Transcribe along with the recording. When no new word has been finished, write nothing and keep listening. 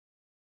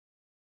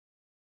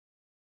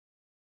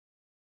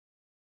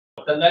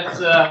Then let's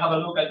have a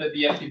look at the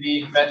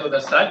DFTB method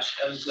as such,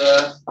 and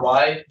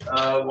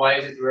why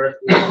is it worth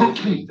to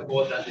think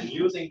about that and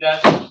using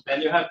that.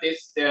 And you have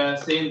this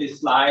seen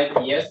this slide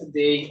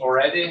yesterday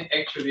already.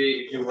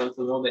 Actually, if you want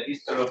to know the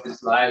history of this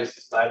slide, it's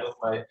the slide of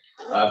my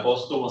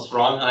boss Thomas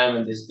Fronheim,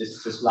 and this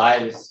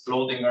slide is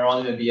floating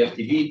around in the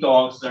DFTB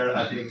talks there,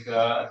 I think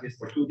at least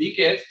for 2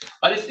 decades,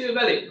 but it's still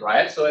valid,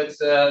 right? So it's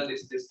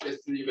this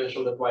you can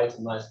show that why it's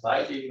a nice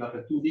slide even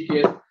after 2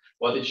 decades.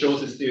 What it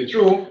shows is still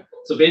true.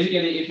 So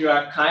basically, if you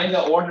are kind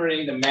of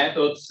ordering the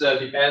methods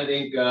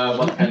depending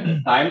what kind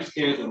of time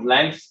scales and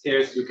length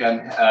scales you can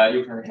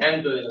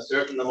handle in a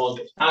certain amount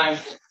of time,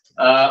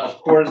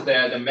 of course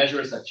the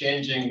measures are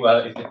changing. Well,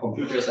 if the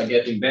computers are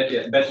getting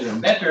better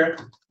and better,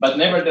 but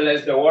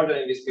nevertheless the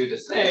ordering is still the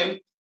same.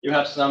 You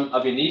have some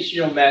ab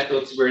initio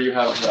methods where you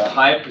have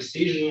high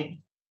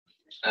precision,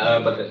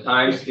 but the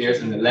time scales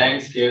and the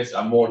length scales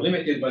are more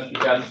limited. What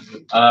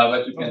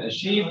you can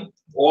achieve.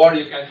 Or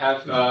you can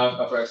have,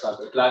 for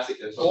example,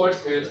 classical force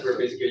fields, where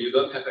basically you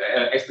don't have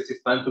explicit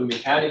quantum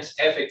mechanics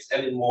effects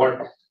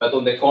anymore, but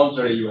on the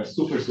contrary, you are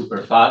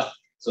super fast.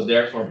 So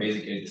therefore,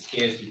 basically, the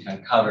scales you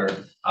can cover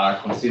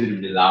are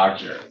considerably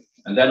larger.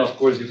 And then, of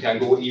course, you can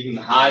go even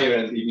higher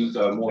and even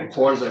to more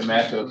coarser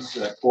methods,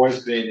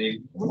 coarse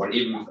grading, or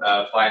even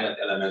finite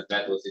element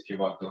methods if you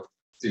want to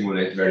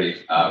simulate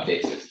very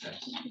big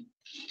systems.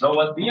 So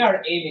what we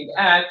are aiming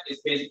at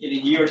is basically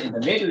here in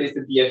the middle is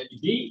the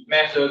DFTB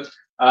method,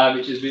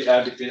 which is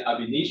between ab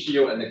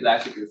initio and the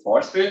classical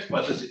force field.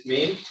 What does it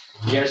mean?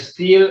 We are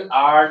still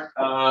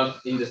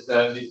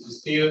we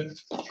still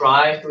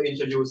try to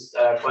introduce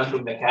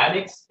quantum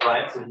mechanics,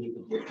 right? So the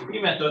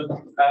DFTB method,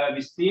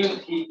 we still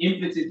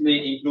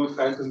implicitly include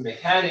quantum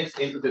mechanics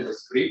into the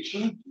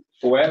description.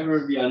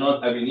 However, we are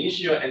not ab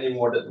initio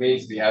anymore. That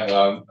means we have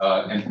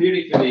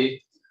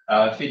empirically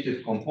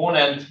fitted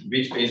component,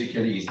 which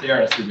basically is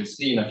there, as you will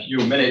see in a few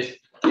minutes.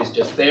 Is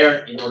just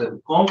there in order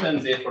to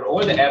compensate for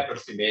all the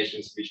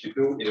approximations which we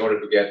do in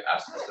order to get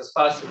as fast as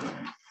possible.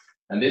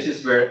 And this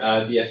is where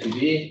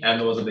DFTB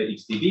and also the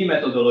XTB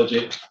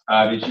methodology,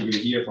 which you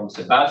will hear from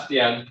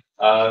Sebastian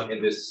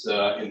in this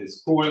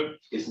school,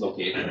 is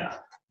located at.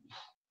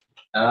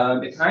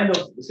 The kind of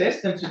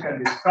systems you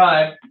can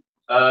describe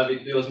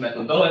with those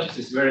methodologies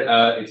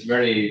is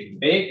very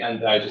big,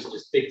 and I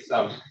just picked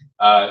some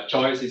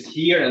choices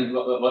here, and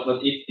what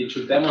it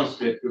should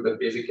demonstrate to that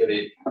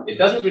basically it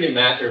doesn't really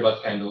matter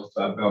what kind of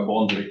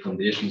boundary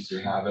conditions you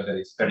have, whether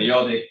it's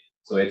periodic,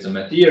 so it's a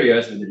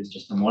materials, whether it's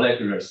just a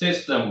molecular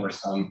system or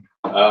some,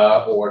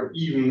 or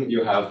even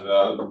you have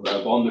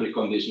boundary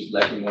conditions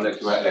like in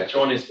molecular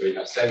electronics where you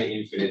have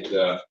semi-infinite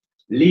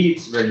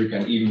leads where you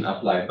can even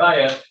apply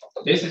bias.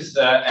 This is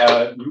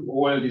you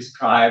all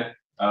describe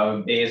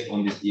based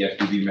on this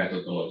DFTB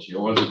methodology.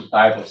 All the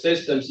type of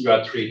systems you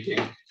are treating,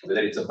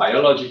 whether it's a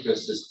biological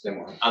system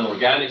or an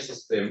anorganic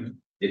system,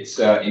 it's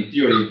in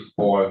theory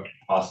all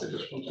possible.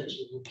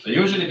 So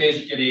usually,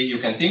 basically, you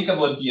can think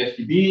about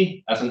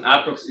DFTB as an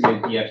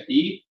approximate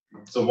DFT.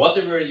 So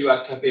whatever you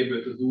are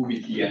capable to do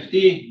with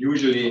DFT,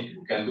 usually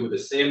you can do the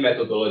same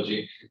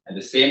methodology and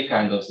the same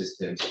kind of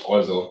systems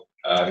also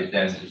with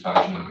density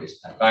functional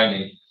based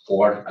binding,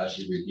 or as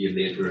you will hear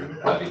later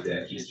with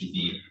the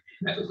XTB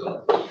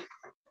methodology.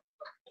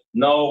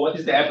 Now, what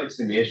is the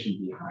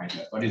approximation behind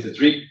that? What is the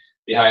trick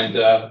behind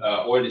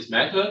all this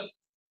method?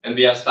 And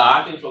we are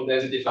starting from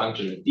density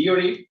functional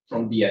theory,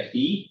 from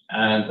DFT,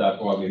 and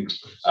probably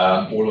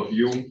all of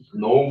you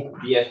know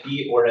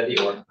DFT already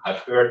or have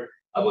heard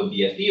about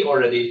DFT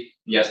already.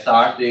 We are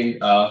starting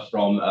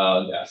from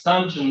the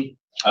assumption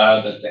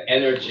that the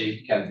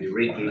energy can be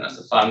written as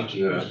a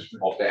function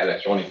of the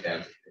electronic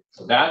density.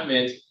 So that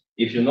means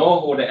if you know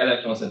how the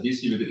electrons are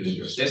distributed in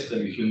your system,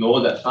 if you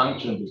know that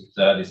function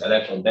with this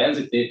electron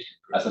density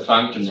as a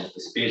function of the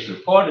spatial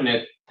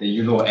coordinate, then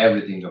you know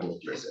everything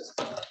about your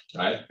system,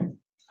 right?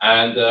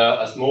 And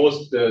as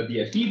most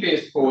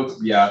DFT-based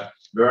codes, we are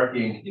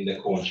working in the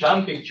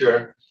cone-Sham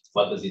picture.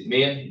 What does it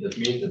mean? That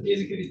means that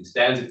basically this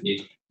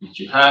density which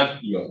you have,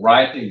 you are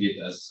writing it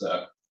as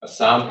a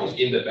sum of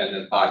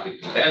independent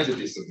particle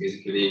densities. So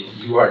basically,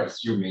 you are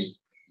assuming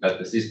that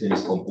the system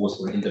is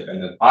composed of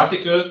independent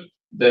particles.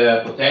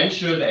 The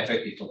potential, the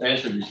effective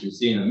potential, which we'll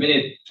see in a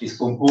minute, is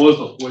composed,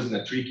 of course, in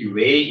a tricky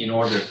way in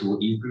order to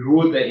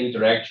include the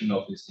interaction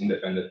of these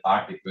independent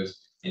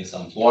particles in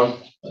some form.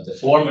 But the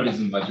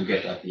formalism that you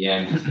get at the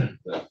end is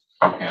that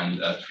you can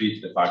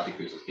treat the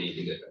particles as being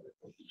independent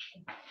of each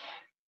other.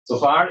 So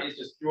far, it's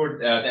just pure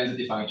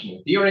density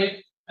functional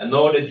theory. And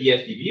now the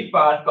DFTB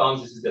part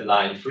comes. This is the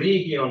line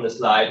 3 here on the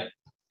slide.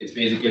 It's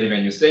basically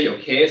when you say,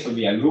 okay, so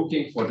we are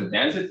looking for the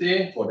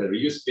density, for the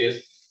real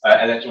space,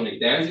 electronic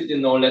density.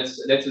 Now let's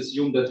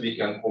assume that we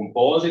can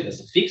compose it as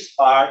a fixed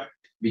part,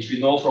 which we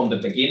know from the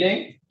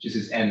beginning, which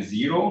is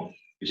N0,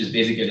 which is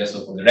basically just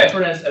for the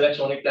reference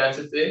electronic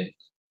density.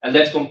 And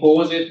let's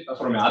compose it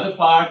from another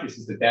part. This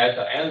is the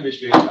delta N,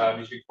 which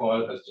we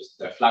call as just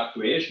the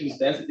fluctuations,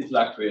 density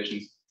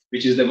fluctuations,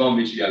 which is the one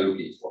which we are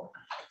looking for.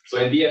 So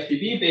in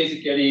DFTB,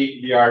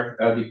 basically, we are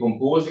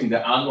decomposing the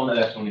unknown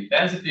electronic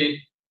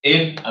density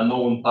in a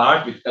known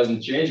part which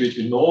doesn't change, which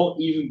we know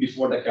even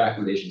before the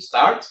calculation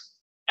starts,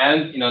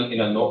 and in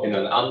an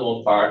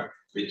unknown part,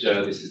 which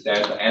this is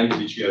delta n,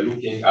 which we are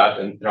looking at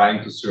and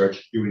trying to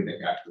search during the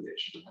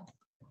calculation.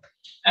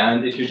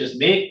 And if you just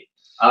make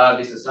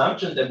this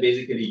assumption, then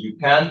basically you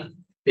can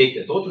take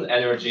the total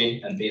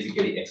energy and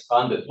basically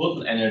expand the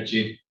total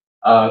energy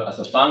as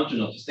a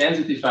function of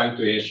density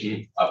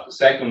fluctuation up to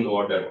second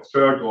order or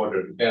third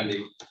order,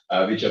 depending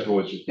which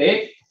approach you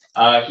take.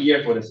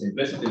 Here, for the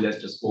simplicity,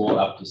 let's just go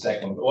up to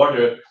second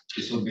order.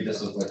 This would be the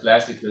sort of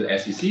classical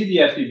SEC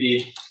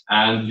DFTB,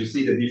 and you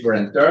see the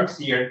different terms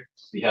here.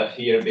 We have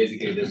here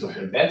basically the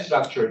so-called band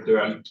structure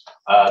term,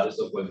 the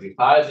so-called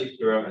repulsive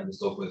term, and the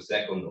so-called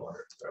second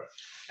order term.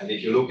 And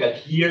if you look at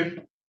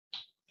here,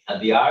 at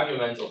the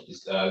arguments of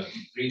these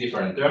three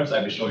different terms,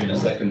 I will show you in a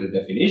second the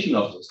definition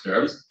of those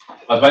terms.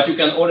 But what you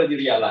can already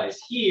realize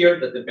here,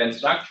 that the band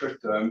structure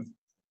term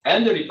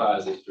and the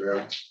repulsive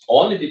term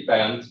only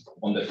depend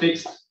on the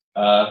fixed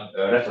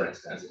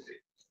reference density.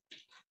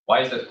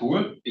 Why is that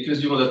cool?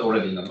 Because you know that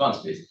already in advance,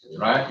 basically,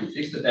 right? You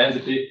fix the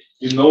density,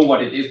 you know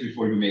what it is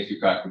before you make your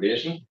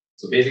calculation.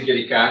 So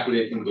basically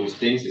calculating those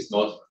things is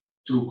not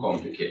too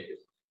complicated.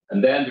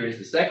 And then there is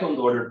the second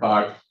order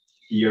part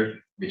here,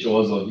 which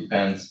also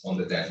depends on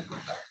the density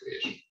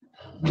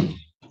calculation.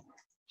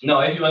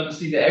 Now, if you want to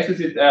see the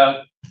explicit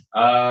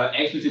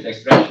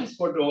expressions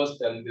for those,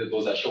 then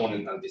those are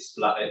shown on this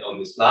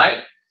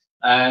slide.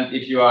 And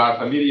if you are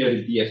familiar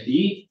with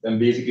DFT, then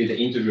basically the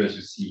integrals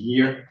you see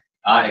here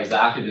are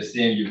exactly the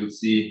same you would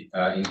see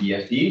in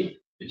DFT,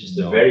 which is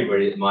the very,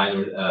 very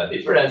minor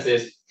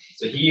differences.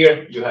 So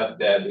here you have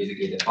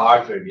basically the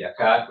part where we are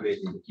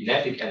calculating the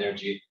kinetic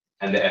energy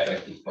and the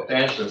effective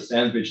potential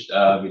sandwiched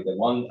with the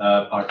one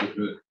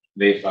particle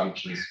wave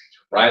functions,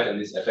 right? And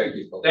this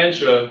effective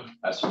potential,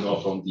 as you know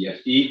from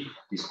DFT,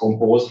 is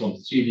composed from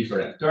three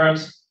different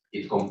terms.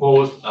 It's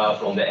composed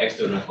from the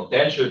external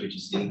potential, which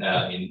is in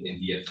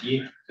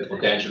DFT, the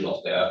potential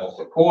of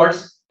the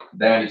cores.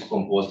 Then it's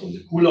composed from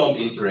the Coulomb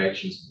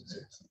interactions,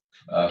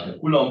 the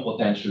Coulomb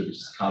potential, which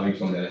is coming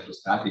from the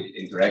electrostatic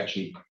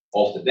interaction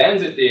of the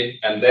density.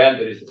 And then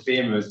there is the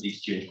famous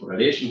exchange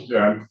correlation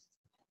term,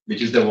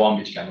 which is the one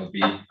which cannot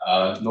be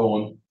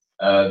known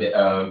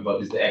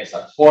what is the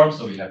exact form.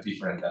 So we have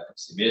different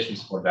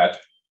approximations for that.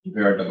 You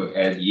heard about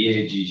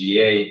LDA,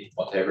 GGA,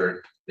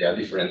 whatever. There are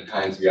different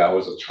kinds. We are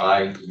also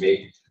trying to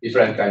make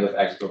different kind of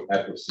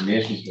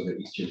approximations for the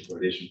exchange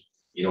correlation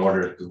in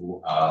order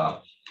to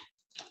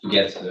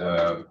get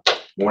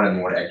more and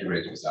more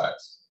accurate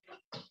results.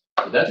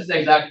 So that is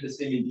exactly the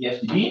same in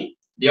DFTB.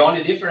 The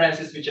only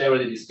differences which I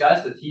already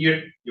discussed, that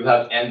here you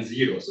have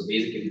N0. So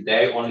basically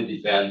they only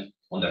depend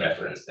on the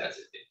reference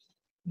density.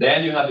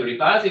 Then you have the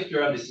repulsive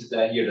term. This is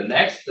here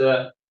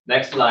the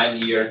next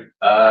line here.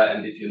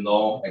 And if you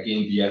know,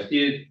 again,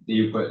 DFT,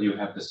 you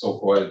have the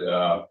so-called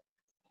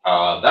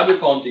double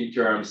counting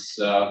terms.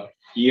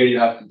 Here you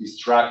have to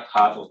distract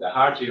half of the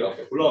energy of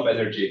the Coulomb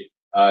energy.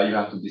 You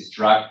have to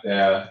distract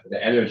the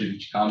energy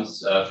which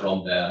comes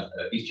from the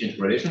exchange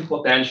correlation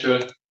potential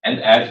and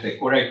add the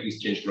correct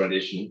exchange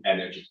correlation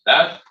energy to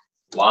that.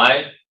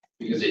 Why?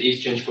 Because the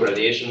exchange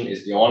correlation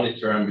is the only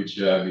term which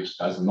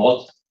does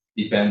not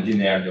depend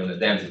linearly on the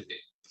density.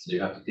 So you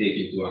have to take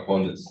into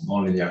account this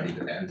non-linearity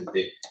the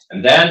density.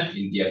 And then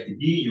in DFTB,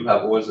 you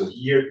have also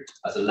here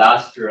as a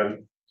last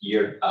term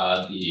here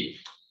the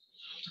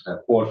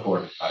core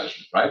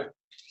repulsion, right?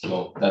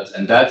 So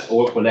that's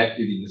all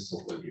collected in the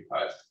so-called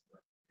repulsion.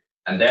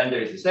 And then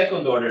there is a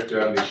second order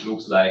term which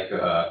looks like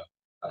a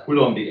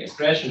Coulombic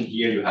expression.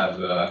 Here you have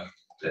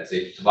let's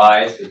say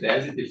twice the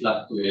density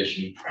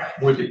fluctuation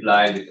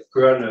multiplied with the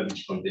kernel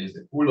which contains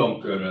the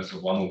Coulomb kernel, so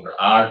 1 over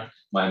r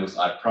minus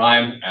r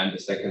prime, and the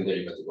second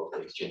derivative of the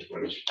exchange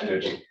correlation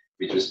energy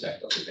with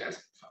respect of the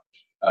density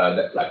function,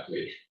 the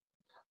fluctuation.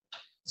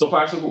 So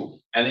far so good.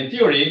 And in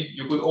theory,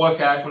 you could all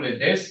calculate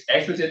this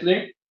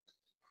explicitly,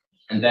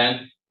 and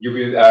then you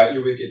will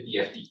get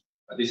DFT.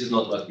 But this is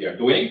not what we are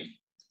doing.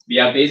 We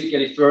are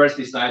basically first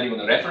deciding on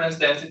the reference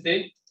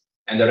density,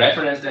 and the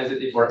reference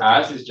density for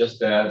us is just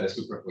the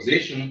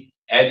superposition,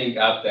 adding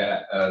up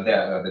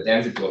the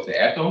density of the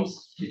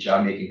atoms which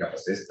are making up a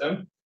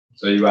system.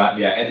 So we are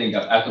adding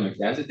up atomic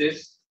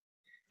densities.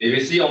 We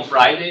will see on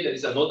Friday that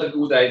it's not a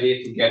good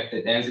idea to get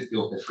the density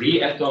of the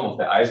free atom, of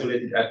the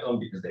isolated atom,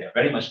 because they are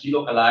very much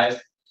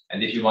delocalized.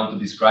 And if you want to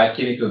describe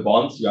chemical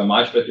bonds, you are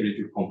much better if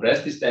you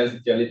compress this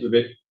density a little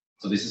bit.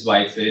 So this is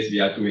why it says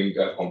we are doing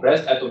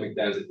compressed atomic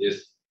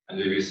densities. And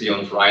we will see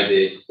on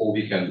Friday how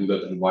we can do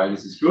that and why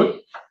this is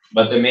good.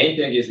 But the main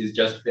thing is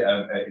just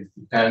it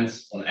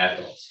depends on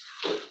atoms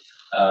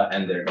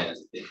and their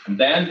density. And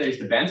then there is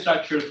the band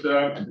structure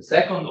term and the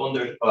second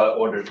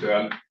order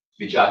term,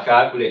 which are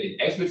calculated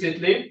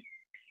explicitly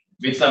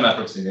with some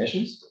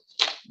approximations.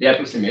 The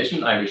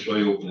approximation I will show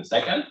you in a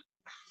second.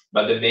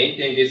 But the main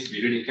thing is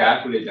we really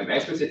calculate them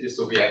explicitly,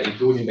 so we are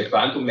including the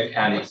quantum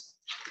mechanics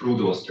through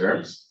those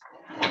terms.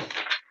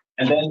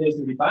 And then there's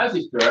the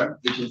repulsive term,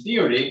 which in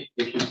theory,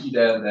 if you see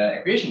the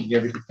equation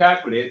here, we could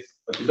calculate,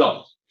 but we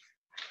don't.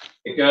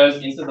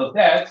 because instead of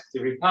that, the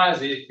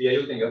repulsive, we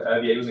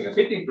are using a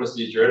fitting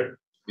procedure,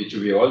 which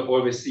we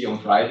always see on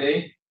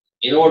Friday,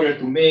 in order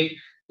to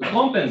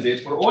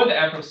compensate for all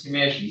the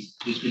approximations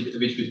which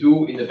we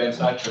do in the band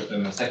structure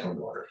term and second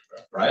order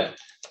term, right?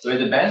 So in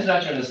the band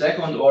structure and the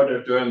second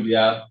order term, we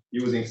are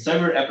using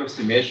several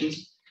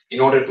approximations in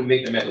order to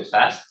make the method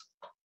fast.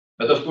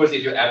 But of course,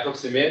 if you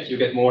approximate, you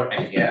get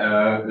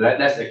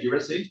less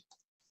accuracy.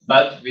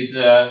 But with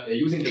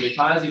using the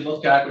repulsive,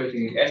 not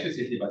calculating it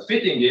explicitly, but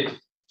fitting it,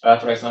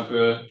 for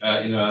example,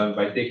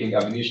 by taking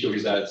ab initio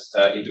results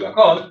into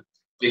account,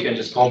 we can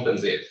just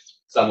compensate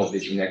some of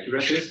these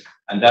inaccuracies,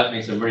 and that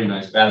makes a very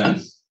nice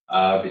balance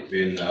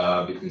between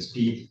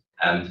speed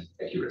and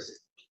accuracy.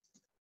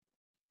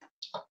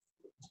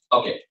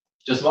 Okay,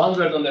 just one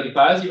word on the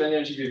repulsive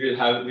energy.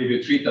 We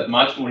will treat that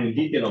much more in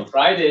detail on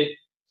Friday.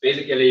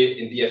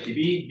 Basically, in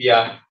DFTB, we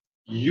are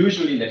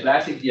usually in the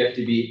classic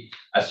DFTB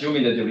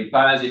assuming that the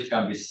repulsive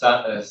can be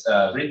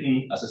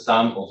written as a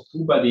sum of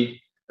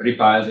two-body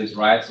repulsives,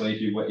 right? So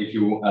if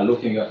you are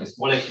looking at this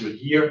molecule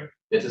here,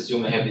 let's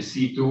assume I have the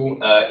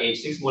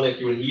C2H6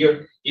 molecule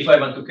here. If I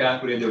want to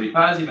calculate the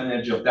repulsive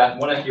energy of that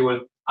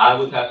molecule, I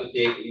would have to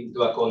take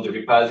into account the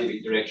repulsive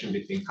interaction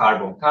between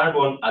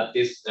carbon-carbon at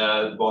this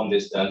bond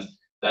distance,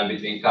 then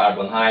between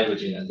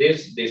carbon-hydrogen at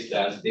this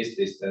distance, this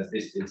distance,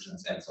 this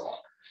distance, and so on.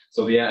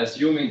 So we are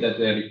assuming that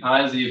the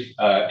repulsive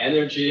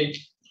energy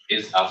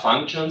is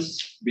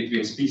functions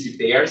between species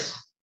pairs,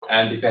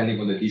 and depending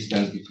on the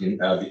distance between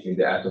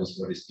the atoms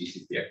for the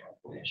species pair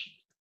configuration.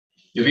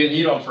 You will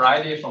hear on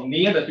Friday from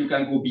me that you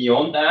can go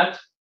beyond that.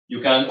 You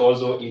can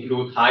also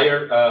include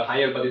higher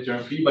body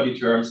term, free body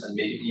terms, and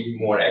make it even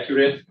more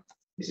accurate.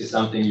 This is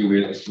something you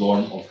will explore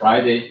on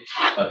Friday.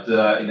 But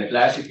in the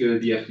classical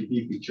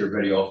DFTB picture,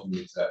 very often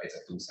it's a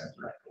two-center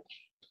approach.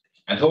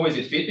 And how is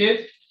it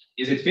fitted?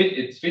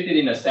 It's fitted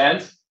in a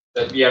sense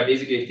that we are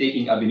basically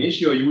taking ab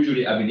initio,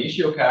 usually ab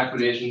initio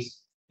calculations.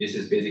 This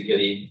is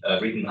basically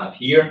written up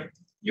here.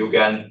 You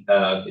can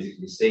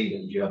basically say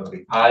that you have a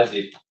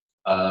repulsive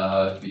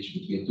which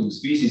between two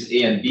species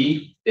A and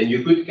B, then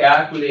you could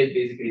calculate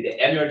basically the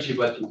energy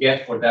what you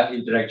get for that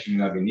interaction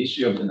in ab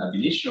initio with an ab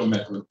initio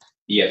method,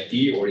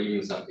 DFT, or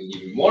even something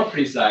even more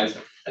precise.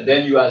 And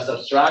then you are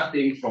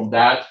subtracting from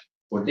that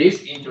for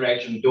this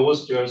interaction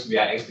those terms we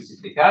are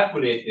explicitly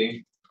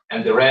calculating,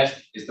 and the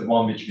rest is the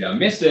one which we are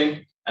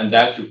missing, and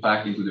that you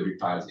pack into the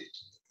repulsive.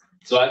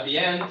 So at the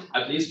end,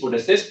 at least for the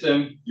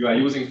system you are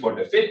using for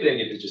the fitting,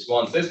 if it's just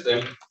one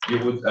system, you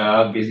would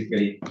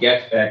basically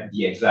get back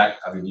the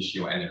exact ab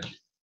initio energy,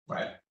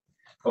 right?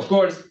 Of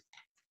course,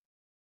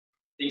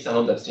 things are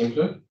not that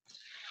simple.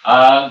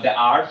 The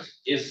art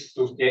is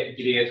to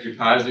create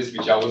repulsives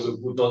which are also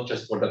good not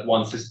just for that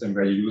one system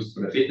where you use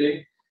for the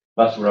fitting,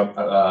 but for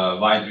a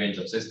wide range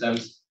of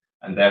systems.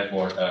 And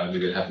therefore, we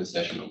will have the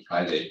session on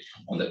Friday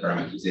on the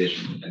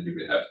parameterization, and we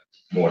will have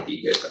more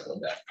details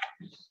about that.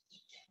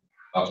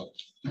 Okay.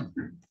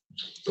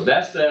 So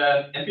that's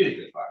the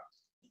empirical part.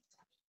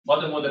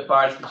 What about the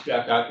parts which we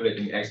are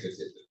calculating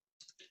explicitly?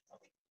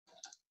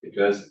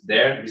 Because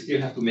there we still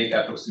have to make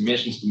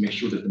approximations to make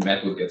sure that the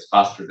method gets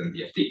faster than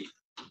DFT.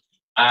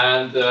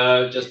 And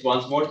just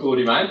once more to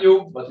remind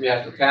you, what we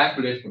have to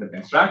calculate for the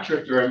band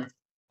structure term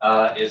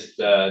is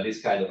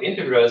this kind of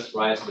integrals,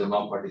 right? So the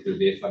non-particle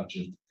wave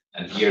function,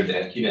 and here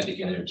the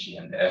kinetic energy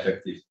and the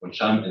effective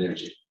Poisson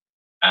energy.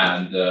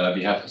 And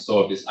we have to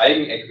solve these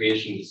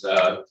eigenequations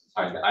to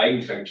find the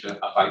eigenfunctions,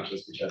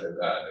 functions which are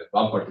the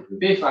one-particle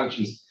wave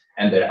functions,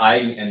 and their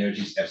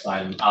eigenenergies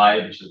epsilon I,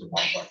 which is the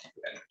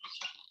one-particle energies.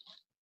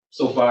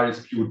 So far,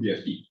 it's pure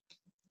DFT.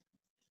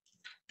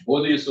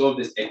 How do you solve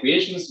these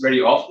equations?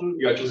 Very often,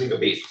 you are choosing a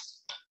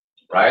basis,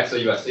 right? So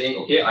you are saying,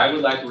 okay, I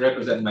would like to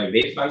represent my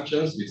wave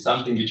functions with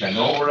something which I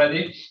know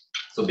already.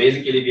 So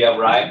basically, we are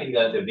writing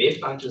that the wave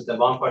functions, the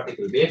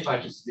one-particle wave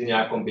functions,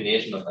 linear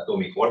combination of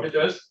atomic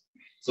orbitals.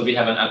 So we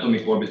have an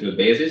atomic orbital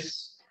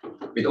basis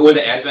with all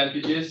the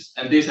advantages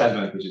and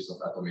disadvantages of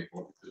atomic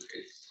orbital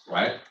basis,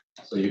 right?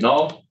 So you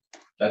know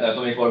that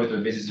atomic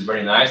orbital basis is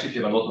very nice if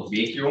you have a lot of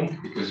vacuum,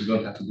 because you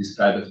don't have to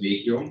describe that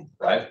vacuum,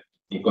 right?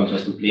 In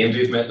contrast to plane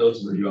wave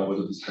methods, where you are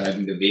also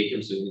describing the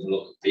vacuum, so you need a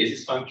lot of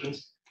basis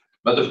functions.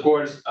 But of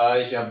course,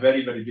 if you have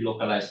very, very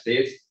delocalized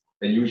states,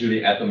 then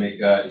usually atomic,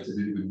 it's a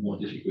little bit more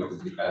difficult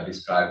to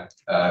describe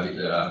with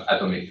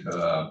atomic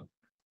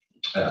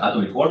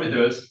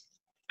orbitals.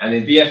 And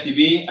in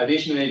DFTB,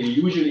 additionally, we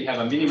usually have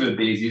a minimal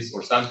basis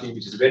or something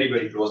which is very,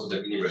 very close to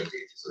the minimal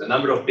basis. So the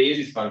number of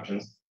basis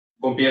functions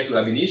compared to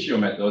ab initio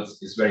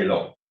methods is very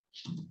low,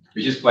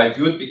 which is quite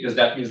good because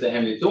that means the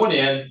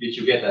Hamiltonian, which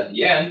you get at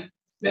the end,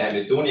 the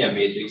Hamiltonian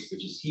matrix,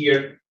 which is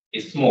here,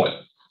 is small.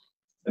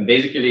 And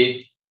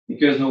basically,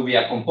 because now we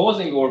are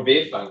composing our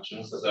wave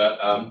functions as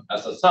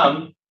a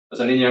sum,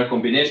 as a linear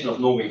combination of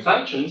knowing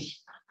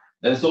functions,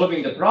 then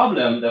solving the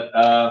problem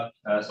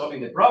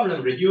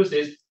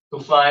reduces to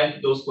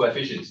find those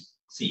coefficients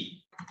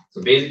C.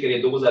 So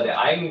basically, those are the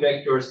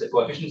eigenvectors, the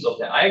coefficients of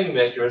the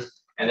eigenvectors,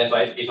 and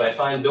if I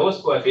find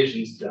those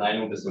coefficients, then I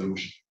know the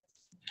solution.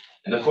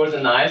 And of course,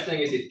 the nice thing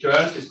is it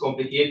turns this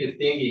complicated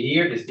thingy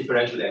here, this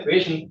differential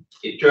equation,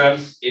 it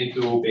turns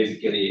into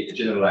basically a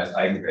generalized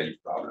eigenvalue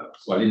problem,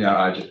 so a linear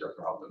algebra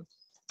problem.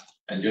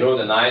 And you know,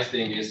 the nice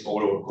thing is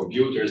all our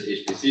computers,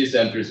 HPC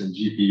centers and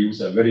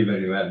GPUs are very,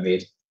 very well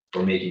made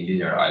for making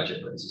linear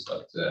algebra. This is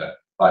what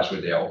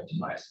partially they are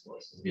optimized for.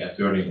 So we are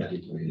turning that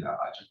into linear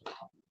algebra.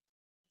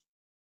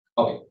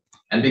 Okay,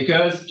 and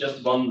because,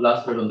 just one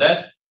last word on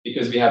that,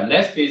 because we have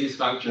less basis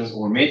functions,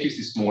 our matrix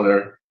is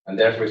smaller, and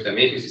therefore if the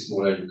matrix is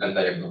smaller, you can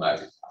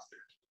diagonalize it faster.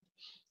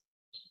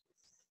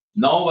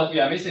 Now what we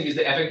are missing is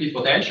the effective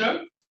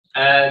potential,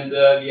 and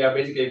we are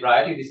basically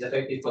writing this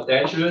effective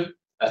potential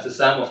as the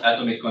sum of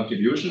atomic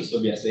contributions. So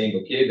we are saying,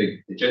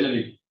 okay, the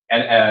generally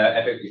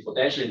effective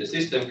potential in the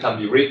system can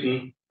be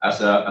written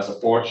as a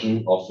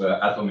portion of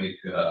atomic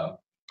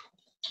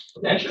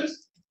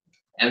potentials.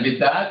 And with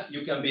that,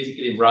 you can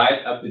basically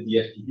write up the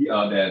DFTB,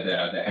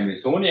 the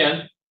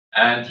Hamiltonian.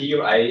 And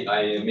here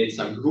I made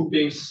some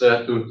groupings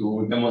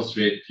to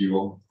demonstrate to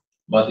you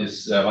what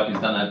is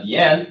done at the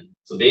end.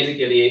 So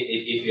basically,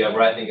 if you are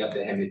writing up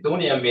the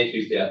Hamiltonian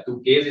matrix, there are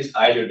two cases: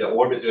 either the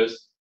orbitals,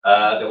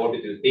 the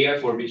orbital pair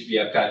for which we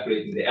are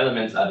calculating the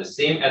elements are the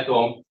same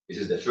atom. This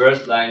is the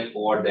first line,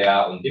 or they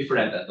are on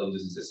different atoms.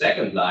 This is the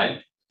second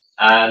line.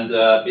 And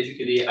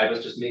basically, I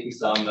was just making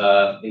some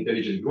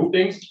intelligent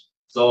groupings.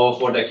 So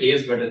for the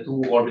case where the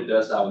two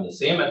orbitals are on the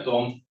same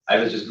atom, I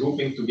was just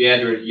grouping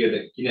together here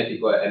the kinetic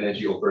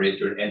energy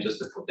operator and just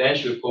the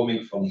potential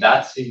coming from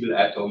that single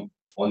atom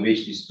on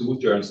which these two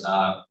terms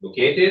are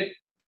located.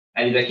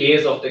 And in the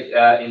case of the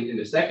in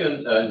the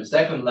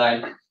second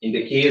line, in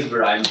the case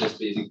where I'm just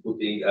basically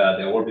putting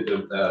the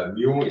orbital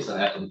mu is an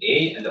atom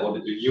A and the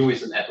orbital u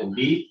is an atom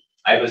B,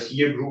 I was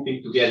here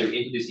grouping together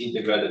into this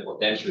integral the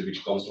potential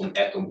which comes from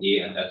atom A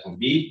and atom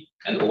B,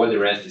 and all the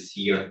rest is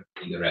here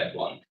in the red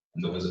one,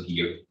 and also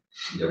here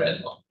in the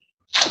red one.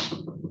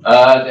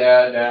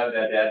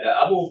 The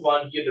above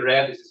one here, the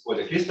red, this is for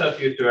the crystal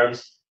field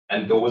terms,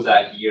 and those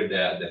are here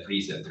the free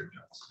center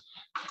terms.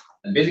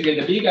 And basically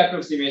the big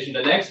approximation,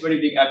 the next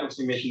very big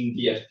approximation in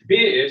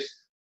DFTB is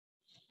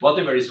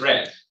whatever is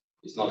red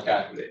is not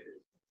calculated.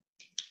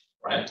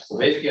 Right? So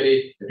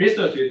basically the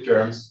crystal field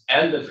terms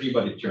and the free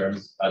body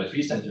terms, the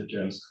free center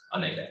terms are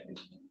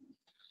neglected.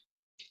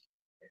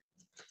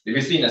 We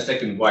will see in a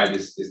second why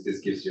this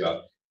gives you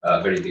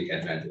a very big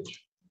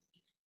advantage.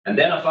 And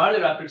then a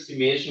further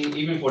approximation,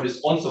 even for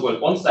this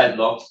so-called on-site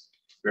blocks,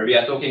 where we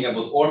are talking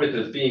about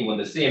orbitals being on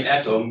the same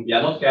atom, we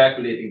are not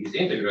calculating these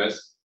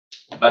integrals,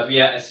 but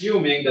we are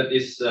assuming that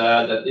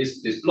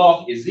this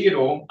block is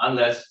zero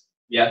unless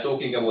we are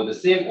talking about the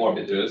same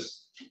orbitals.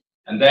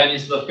 And then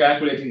instead of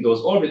calculating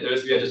those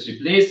orbitals, we are just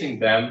replacing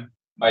them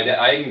by the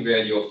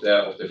eigenvalue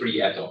of the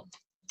free atom.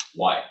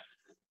 Why?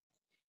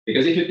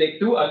 Because if you take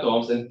two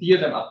atoms and tear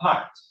them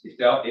apart, if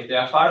they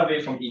are far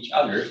away from each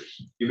other,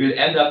 you will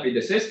end up with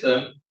a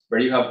system where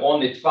you have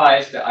only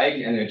twice the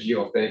eigenenergy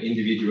of the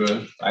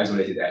individual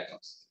isolated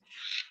atoms.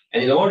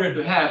 And in order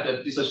to have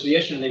the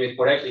dissociation limit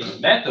correctly in the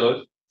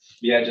method,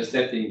 we are just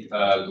setting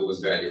those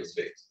values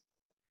fixed.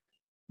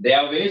 There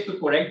are ways to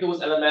correct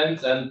those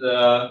elements, and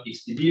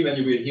XTB, when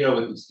you will hear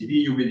about XTB,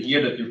 you will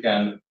hear that you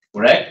can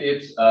correct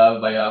it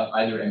via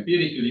either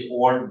empirically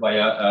or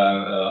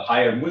via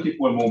higher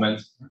multipole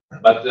moments.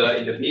 But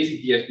in the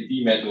basic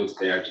DFTB methods,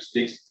 they are just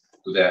fixed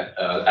to the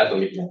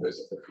atomic numbers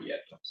of the free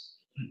atoms.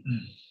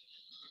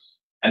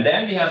 And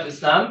then we have the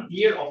sum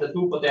here of the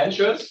two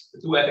potentials,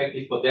 the two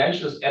effective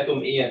potentials,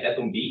 atom A and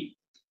atom B.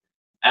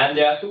 And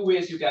there are two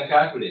ways you can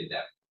calculate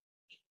them.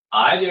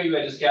 Either you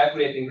are just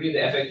calculating really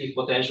the effective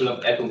potential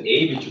of atom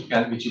A, which you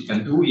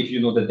can do if you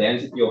know the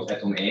density of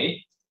atom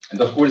A. And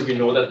of course, we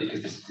know that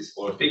because this is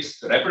for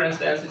fixed reference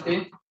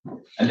density.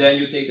 And then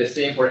you take the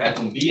same for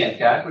atom B and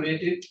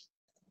calculate it.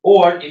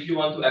 Or if you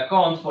want to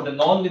account for the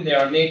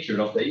nonlinear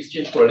nature of the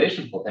exchange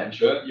correlation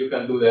potential, you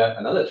can do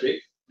another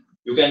trick.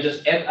 You can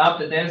just add up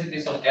the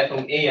densities of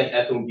atom A and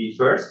atom B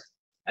first,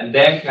 and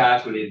then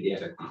calculate the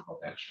effective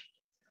potential.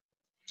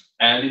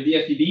 And in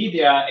DFTB,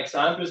 there are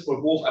examples for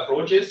both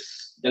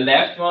approaches. The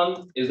left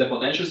one is the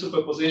potential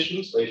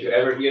superposition. So if you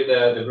ever hear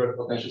the word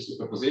potential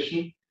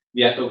superposition,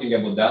 we are talking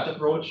about that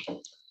approach.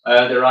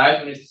 The right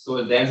one is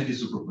the density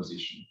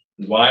superposition.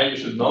 Why you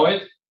should know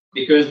it?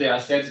 Because there are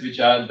sets which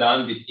are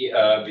done with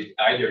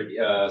either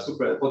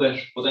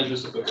potential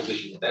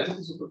superposition or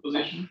density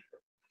superposition.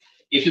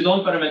 If you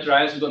don't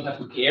parameterize, you don't have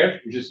to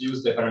care. You just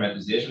use the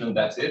parameterization and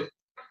that's it.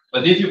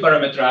 But if you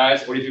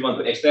parameterize, or if you want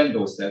to extend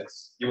those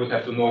sets, you would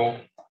have to know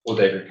what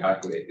they were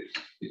calculated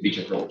with which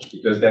approach,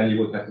 because then you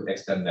would have to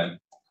extend them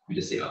with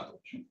the same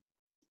approach.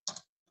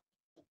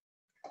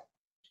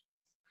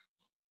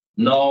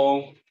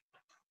 Now,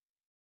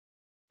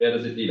 where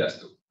does it lead us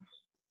to?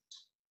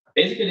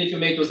 Basically, if you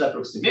make those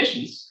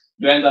approximations,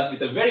 you end up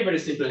with a very, very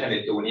simple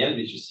Hamiltonian,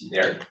 which you see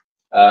there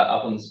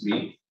up on the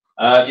screen.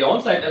 The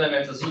on-site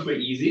elements are super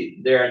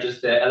easy. They are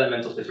just the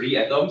elements of the free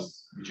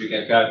atoms, which we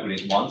can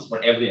calculate once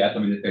for every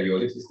atom in the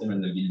periodic system,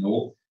 and then we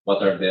know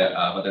what are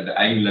the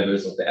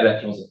eigenlevels of the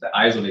electrons of the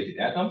isolated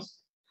atoms.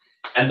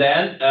 And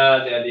then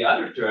the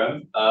other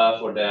term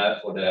for the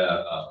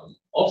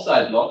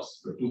offside blocks,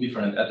 where two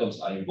different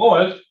atoms are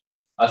involved,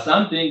 are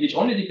something which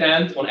only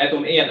depends on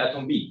atom A and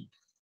atom B,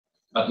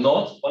 but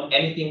not on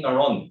anything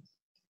around it,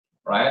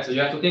 right? So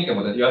you have to think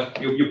about it.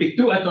 You pick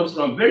two atoms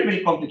from a very,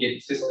 very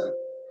complicated system.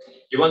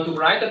 You want to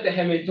write up the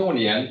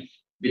Hamiltonian,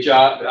 which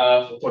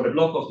are for the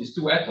block of these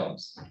two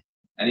atoms.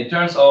 And it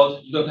turns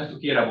out you don't have to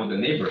care about the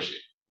neighborship.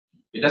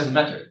 It doesn't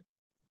matter.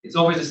 It's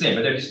always the same.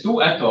 But there is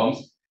two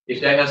atoms, if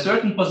they have a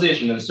certain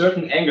position and a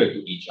certain angle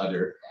to each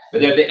other,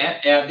 whether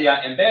they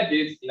are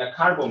embedded in a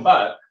carbon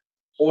bulk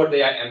or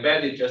they are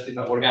embedded just in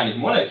an organic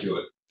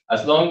molecule,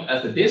 as long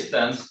as the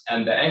distance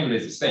and the angle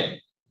is the same,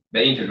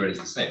 the integral is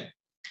the same.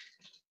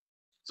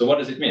 So what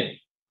does it mean?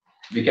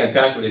 We can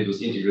calculate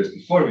those integrals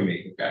before we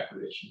make the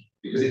calculation,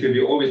 because it will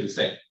be always the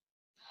same.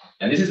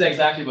 And this is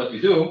exactly what we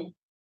do.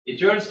 It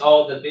turns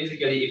out that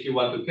basically, if you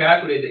want to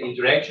calculate the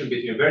interaction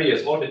between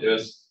various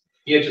orbitals,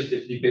 here just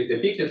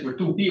depicted for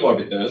two p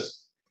orbitals,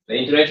 the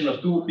interaction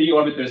of two p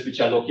orbitals, which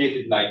are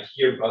located like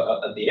here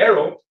at the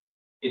arrow,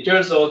 it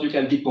turns out you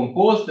can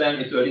decompose them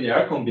into a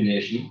linear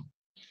combination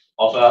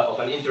of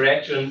an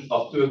interaction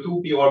of two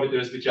p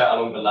orbitals, which are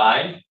along the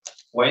line,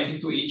 pointing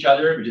to each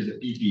other, which is a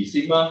pp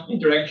sigma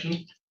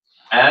interaction,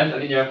 and a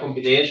linear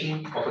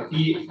combination of a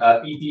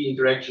pp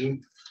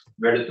interaction,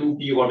 where the two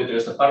p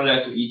orbitals are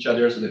parallel to each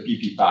other, so the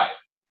pp pi.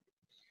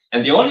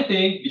 And the only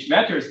thing which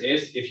matters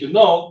is if you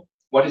know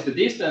what is the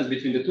distance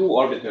between the two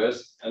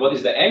orbitals and what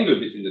is the angle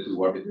between the two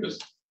orbitals,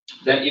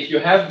 then if you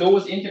have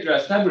those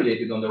integrals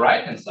tabulated on the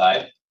right-hand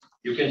side,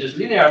 you can just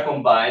linear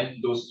combine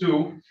those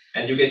two,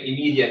 and you get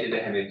immediately the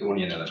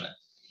Hamiltonian element.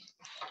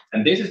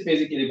 And this is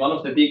basically one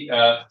of the big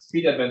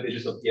speed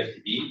advantages of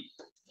DFTB.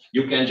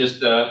 You can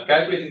just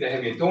calculating the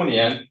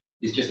Hamiltonian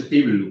is just a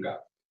table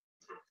lookup.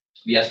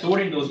 We are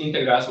storing those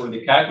integrals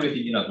already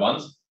calculated in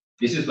advance.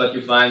 This is what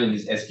you find in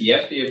these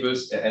SKF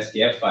tables,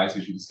 SKF files,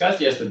 which we discussed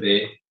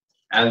yesterday.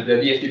 And the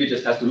DFTB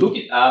just has to look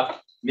it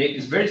up, make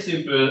this very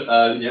simple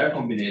linear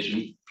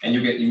combination, and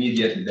you get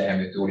immediately the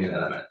Hamiltonian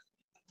element.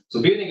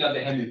 So building up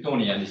the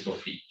Hamiltonian is for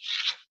free.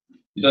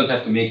 You don't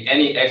have to make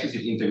any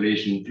excessive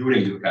integration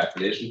during your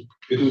calculation.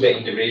 You do the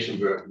integration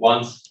work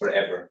once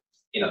forever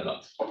in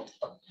advance.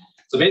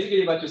 So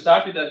basically what you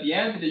start with at the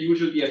end, the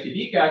usual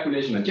DFTB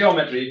calculation and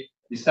geometry,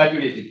 is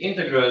tabulated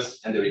integrals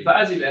and the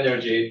repulsive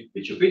energy,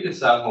 which you fitted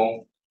somehow,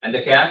 and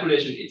the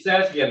calculation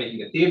itself, we are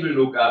making a table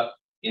lookup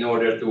in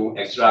order to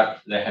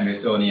extract the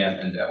Hamiltonian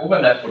and the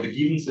overlap for the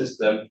given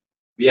system.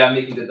 We are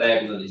making the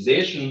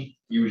diagonalization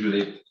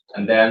usually,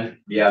 and then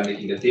we are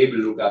making the table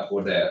lookup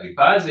for the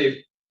repulsive,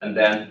 and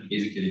then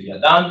basically we are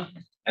done.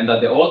 And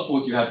at the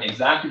output, you have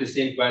exactly the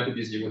same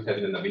quantities you would have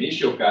in an ab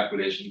initio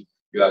calculation.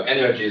 You have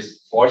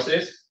energies,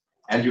 forces,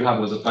 and you have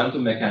also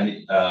quantum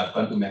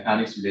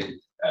mechanics related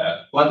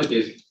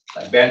quantities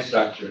like band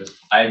structures,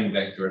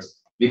 eigenvectors.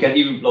 We can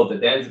even plot the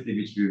density,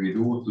 which we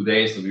will do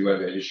today. So we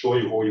will show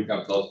you how you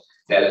can plot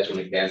the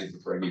electronic density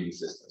for a given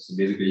system. So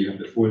basically, you have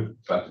the full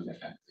quantum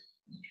mechanics.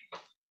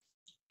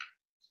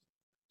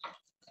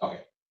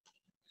 Okay.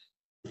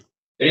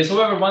 There is,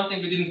 however, one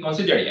thing we didn't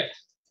consider yet.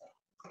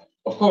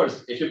 Of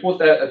course, if you put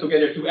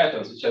together two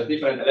atoms which have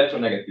different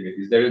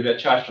electronegativities, there will be a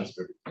charge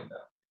transfer between them.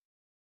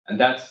 And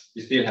that's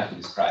we still have to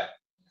describe.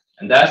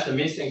 And that's the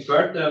missing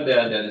third term,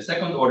 the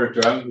second order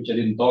term, which I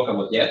didn't talk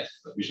about yet,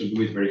 but we should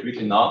do it very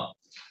quickly now,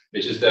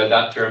 which is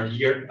that term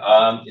here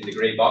in the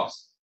gray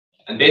box.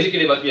 And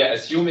basically what we are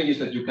assuming is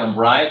that you can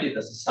write it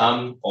as a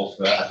sum of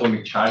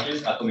atomic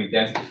charges, atomic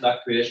density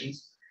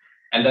fluctuations,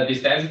 and that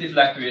this density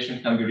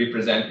fluctuation can be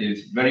represented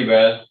very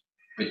well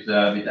with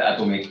the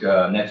atomic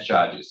net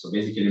charges. So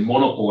basically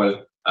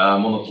monopole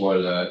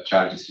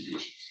charge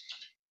distributions.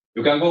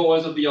 You can go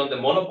also beyond the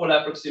monopole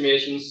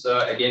approximations.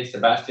 Again,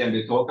 Sebastian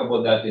will talk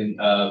about that in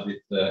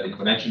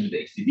connection with the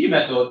XTB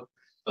method.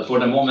 But for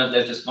the moment,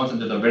 let's just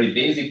concentrate on very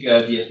basic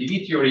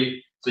DFTB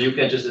theory. So you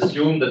can just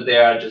assume that they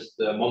are just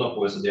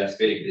monopoles, so they are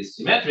spherically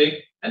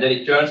symmetric. And then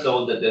it turns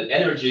out that the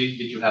energy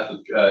which you have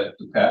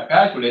to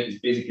calculate is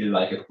basically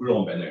like a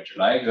Coulomb energy,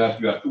 right? You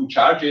have two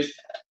charges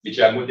which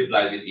are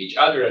multiplied with each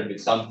other and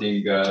with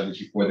something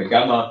which you call the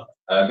gamma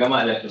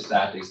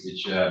electrostatics,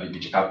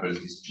 which couples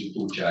these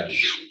two charges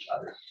with each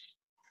other.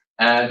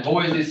 And how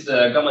is this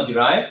gamma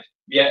derived?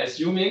 We are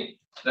assuming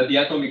that the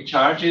atomic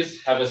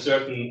charges have a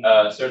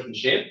certain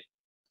shape,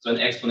 so an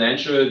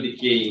exponential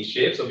decaying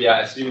shape. So we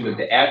are assuming that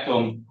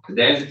the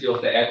density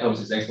of the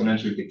atoms is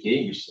exponentially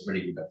decaying, which is a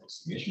very good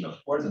approximation,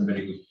 of course, and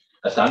very good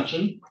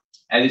assumption.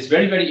 And it's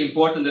very, very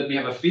important that we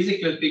have a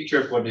physical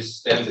picture for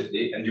this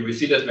density. And you will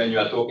see that when you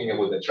are talking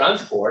about the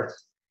transport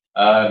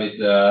with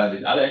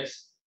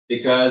Alex,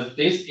 because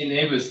this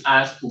enables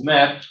us to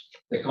map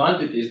the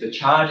quantities, the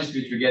charges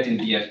which we get in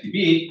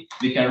DFTB,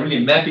 we can really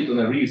map it on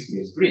a real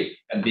space grid.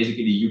 And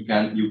basically you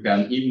can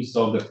even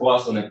solve the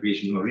Poisson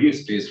equation on a real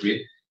space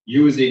grid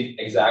using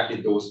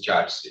exactly those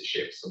charge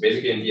shapes. So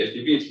basically in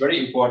DFTB, it's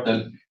very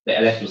important the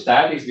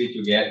electrostatics which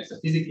you get is a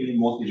physically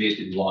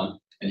motivated one,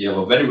 and you have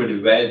a very,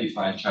 very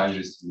well-defined charge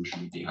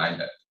distribution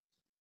behind that.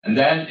 And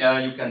then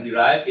you can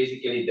derive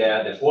basically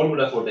the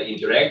formula for the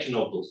interaction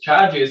of those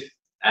charges.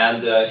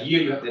 And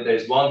here you have, there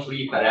is one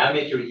free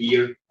parameter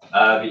here,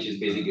 which is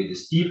basically the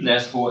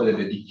steepness for the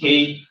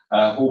decay,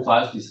 how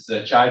fast this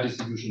charge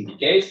distribution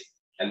decays.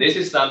 And this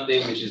is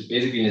something which is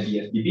basically in the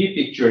DFTB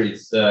picture.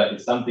 It's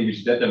something which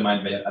is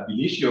determined by ab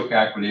initio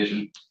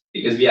calculation,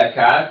 because we are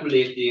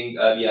calculating,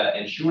 we are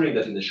ensuring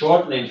that in the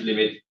short range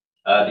limit,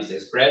 this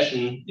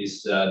expression,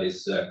 this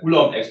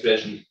Coulomb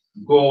expression,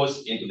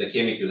 goes into the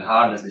chemical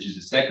hardness, which is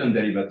the second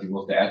derivative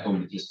of the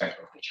atom with respect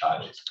of the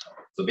charges.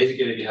 So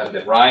basically, we have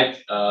the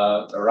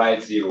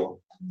right zero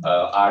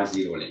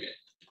R0 limit.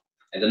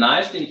 And the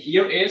nice thing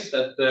here is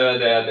that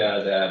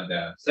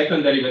the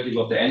second derivative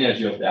of the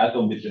energy of the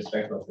atom with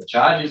respect of the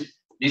charges,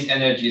 this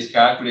energy is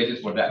calculated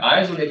for the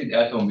isolated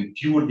atom with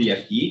pure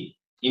DFT,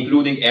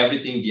 including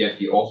everything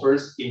DFT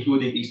offers,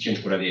 including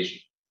exchange correlation.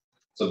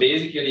 So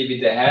basically,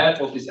 with the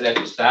help of this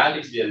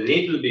electrostatics, we are a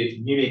little bit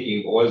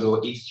mimicking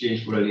also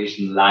exchange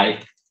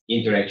correlation-like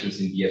interactions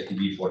in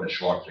DFTB for the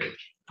short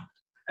range.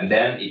 And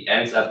then it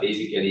ends up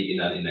basically in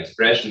an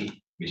expression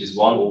which is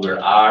 1 over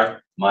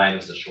R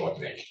minus the short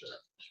range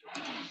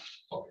term.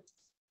 Okay.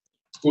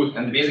 Good.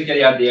 And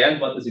basically, at the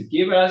end, what does it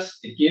give us?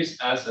 It gives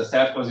us a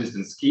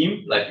self-consistent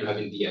scheme like you have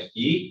in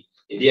DFT.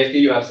 In DFT,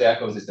 you have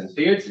self-consistent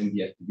fields. In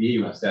DFTB,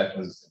 you have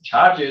self-consistent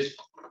charges.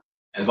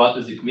 And what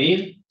does it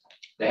mean?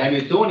 The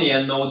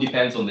Hamiltonian now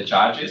depends on the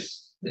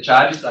charges. The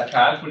charges are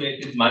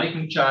calculated,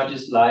 Manneken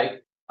charges are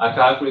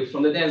calculated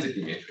from the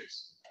density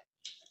matrix.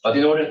 But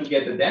in order to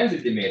get the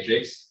density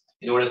matrix,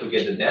 you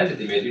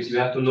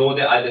have to know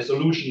the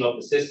solution of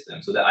the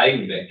system. So the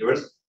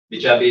eigenvectors,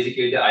 which are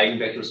basically the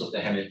eigenvectors of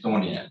the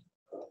Hamiltonian.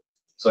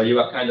 So you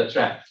are kind of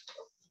trapped.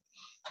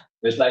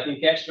 Just like in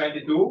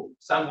catch-22,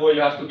 somehow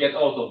you have to get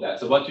out of that.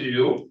 So what do?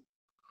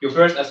 You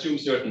first assume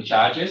certain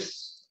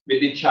charges. With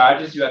the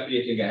charges, you are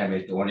creating a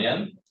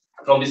Hamiltonian.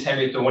 From this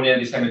Hamiltonian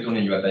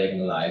you are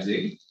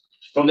diagonalizing.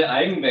 From the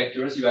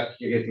eigenvectors, you are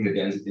creating the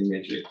density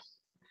matrix.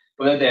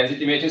 From the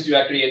density matrix, you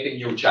are creating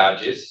new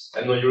charges,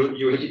 and when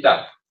you hit it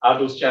up. Are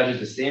those charges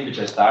the same which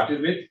I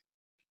started with?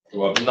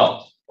 Probably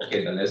not.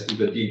 Okay, then let's do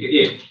the thing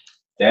again.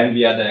 Then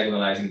we are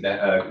diagonalizing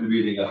the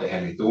building of the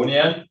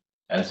Hamiltonian,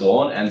 and so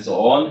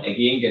on,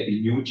 again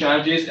getting new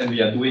charges, and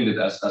we are doing it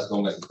as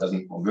long as it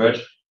doesn't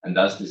converge, and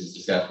thus this is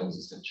the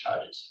self-consistent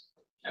charges.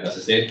 And as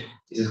I said,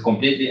 this is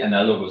completely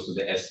analogous to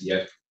the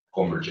SCF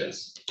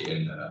convergence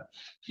in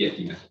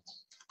DFT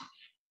methods.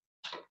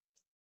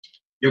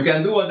 You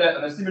can do on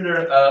a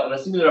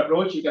similar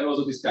approach. You can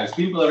also discuss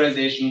spin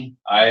polarization.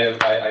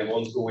 I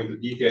won't go into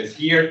details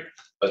here,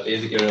 but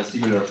basically a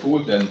similar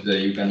foot, and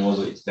you can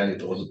also extend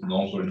it also to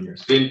non-collinear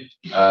spin,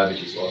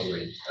 which is also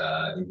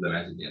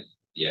implemented in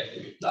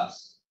DFTB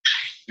plus.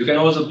 You can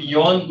also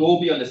go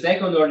beyond the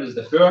second order, is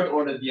the third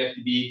order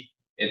DFTB.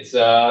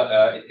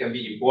 It can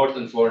be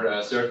important for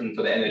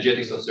the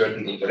energetics of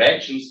certain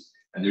interactions.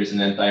 And there is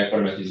an entire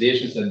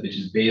parameterization set which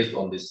is based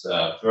on this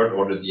third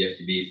order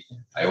DFTB.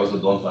 I also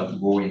don't want to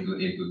go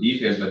into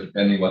details, but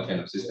depending what kind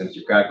of systems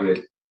you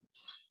calculate,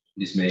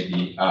 this may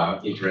be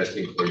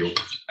interesting for you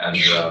and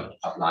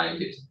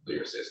applying it to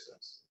your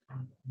systems.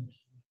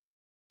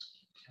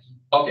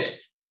 Okay,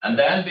 and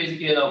then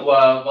basically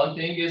one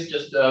thing is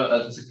just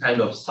as a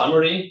kind of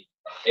summary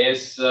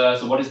is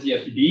so what is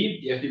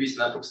DFTB? DFTB is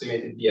an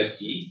approximated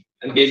DFT,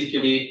 and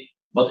basically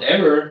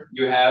whatever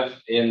you have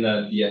in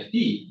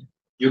DFT,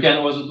 you can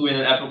also do in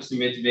an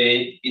approximate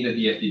way in the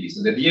DFTB.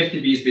 So the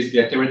DFTB is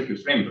basically a theoretical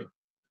framework,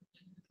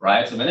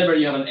 right? So whenever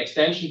you have an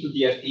extension to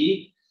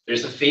DFT,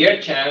 there's a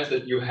fair chance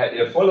that you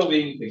are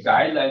following the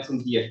guidelines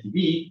from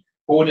DFTB,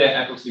 how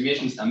the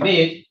approximations are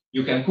made,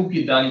 you can cook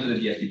it down into the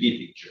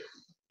DFTB picture.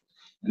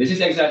 And this is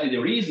exactly the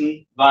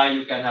reason why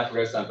you can have, for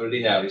example,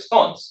 linear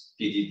response,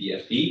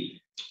 DFT,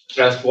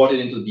 transported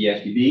into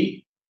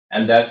DFTB,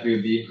 and that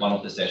will be one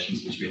of the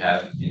sessions which we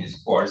have in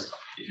this course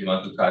if you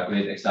want to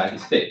calculate excited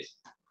states.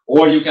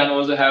 Or you can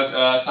also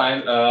have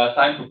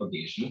time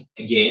propagation.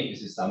 Again,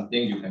 this is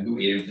something you can do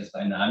area test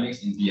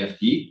dynamics in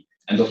DFT.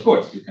 And of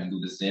course, you can do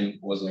the same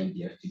also in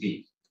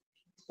DFTB.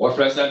 Or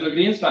for example,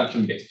 Green's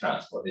function-based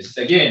transport. This is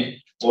again,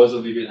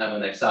 also we will have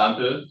an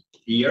example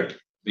here,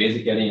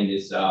 basically in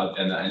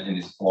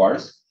this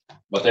course.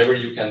 Whatever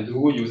you can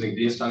do using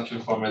Green's function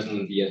formulas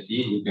in DFT,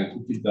 you can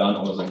put it down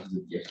also into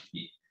the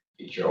DFT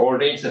picture or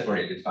range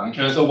separated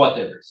functions or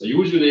whatever. So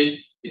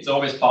usually, it's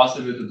always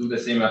possible to do the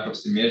same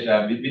approximation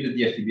with the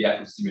DFTB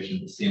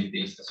approximation, the same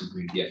things as you do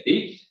in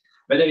DFT.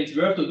 Whether it's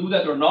worth to do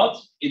that or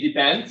not, it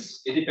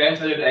depends. It depends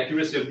whether the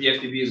accuracy of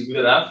DFTB is good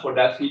enough for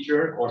that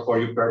feature or for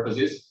your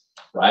purposes,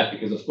 right?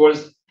 Because of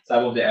course,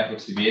 some of the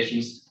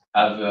approximations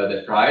have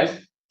the price.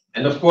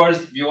 And of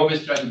course, we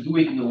always try to do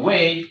it in a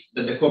way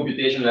that the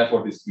computational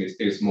effort is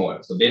still small.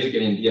 So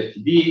basically in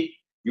DFTB,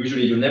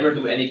 usually you never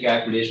do any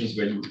calculations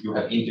where you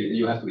have to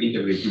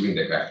integrate during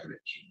the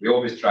calculation. We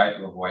always try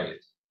to avoid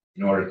it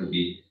in order to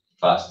be as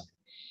fast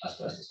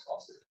as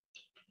possible.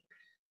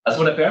 As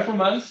for the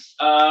performance,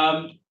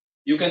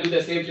 you can do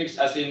the same tricks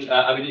as in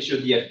ab initio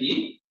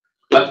DFT,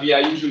 but we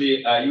are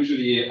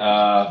usually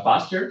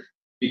faster.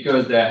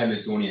 because the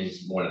Hamiltonian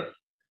is smaller,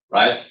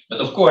 right?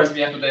 But of course, we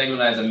have to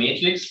diagonalize a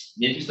matrix.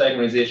 Matrix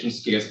diagonalization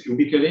scales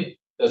cubically.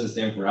 Does the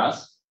same for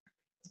us.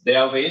 There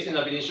are ways in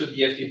ab initio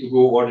DFT to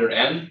go order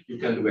n. You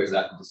can do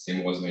exactly the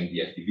same also in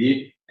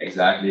DFTB,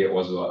 exactly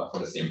also for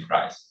the same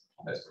price.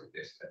 That's what it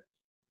is.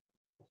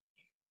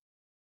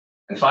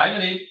 And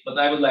finally, what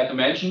I would like to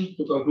mention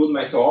to conclude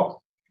my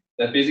talk,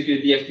 that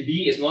basically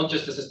DFTB is not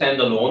just as a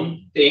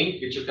standalone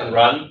thing which you can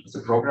run as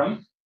a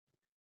program,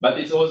 but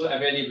it's also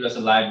available as a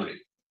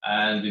library.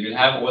 And we will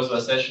have also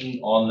a session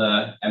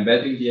on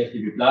embedding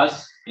DFTB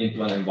Plus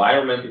into an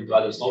environment, into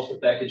other software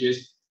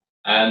packages.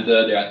 And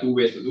there are two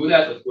ways to do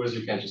that. Of course,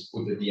 you can just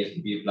put the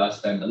DFTB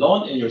Plus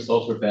standalone in your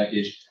software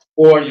package,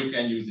 or you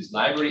can use this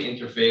library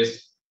interface.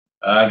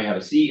 We have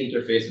a C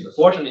interface and a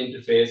Fortran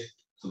interface.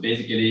 So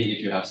basically, if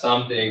you have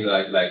something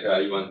like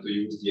you want to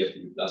use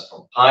DFTB Plus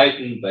from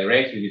Python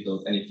directly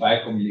without any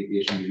file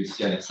communication, we will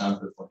see an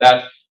example for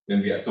that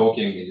when we are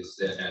talking in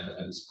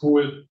this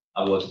pool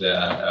about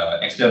the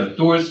external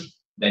tools.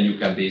 Then you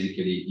can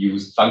basically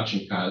use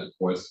function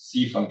calls,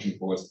 C function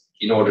calls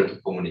in order to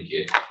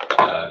communicate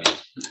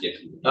with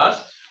DFTB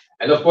Plus.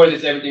 And of course,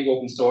 it's everything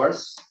open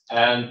source.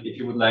 And if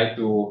you would like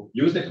to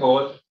use the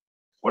code,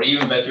 or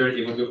even better, if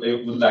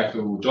you would like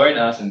to join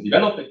us and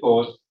develop the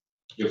code,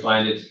 you'll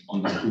find it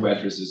on these two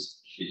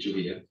addresses which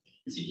you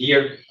see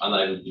here, and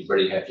I would be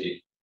very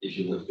happy if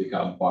you would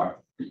become part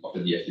of the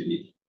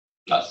DFTB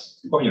Plus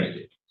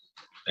community.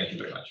 Thank you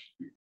very much.